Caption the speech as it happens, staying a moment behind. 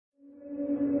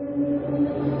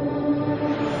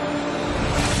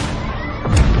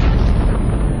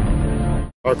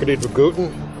Arkady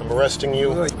Dragutin, I'm arresting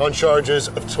you on charges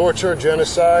of torture,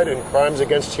 genocide, and crimes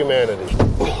against humanity.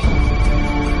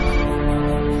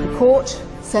 The court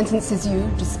sentences you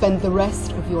to spend the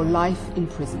rest of your life in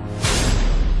prison.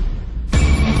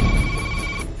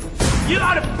 You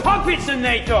are the puppets in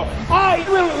NATO! I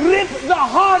will rip the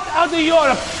heart out of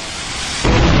Europe!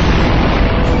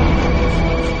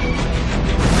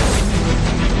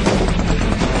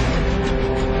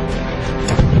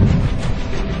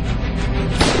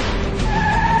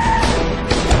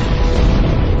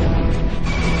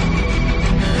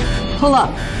 Pull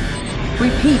up.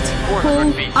 Repeat.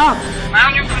 Pull up.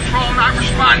 Manual control not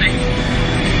responding.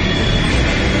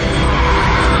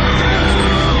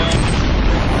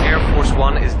 Air Force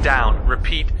One is down.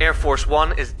 Repeat, Air Force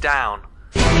One is down.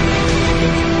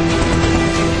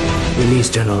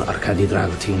 Release General Arkady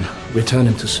Dragutin, return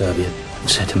him to Serbia, and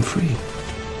set him free.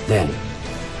 Then,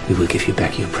 we will give you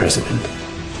back your president.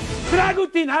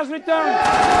 Dragutin has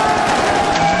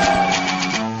returned!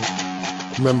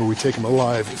 Remember, we take him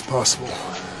alive if possible.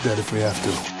 Dead if we have to.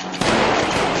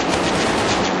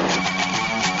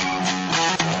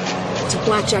 It's a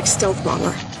blackjack stealth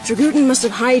bomber. Dragutin must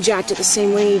have hijacked it the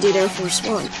same way he did Air Force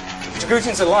One.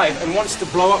 Dragutin's alive and wants to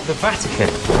blow up the Vatican.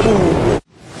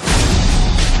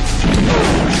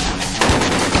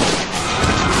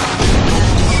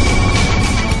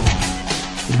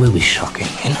 It will be shocking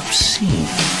and obscene.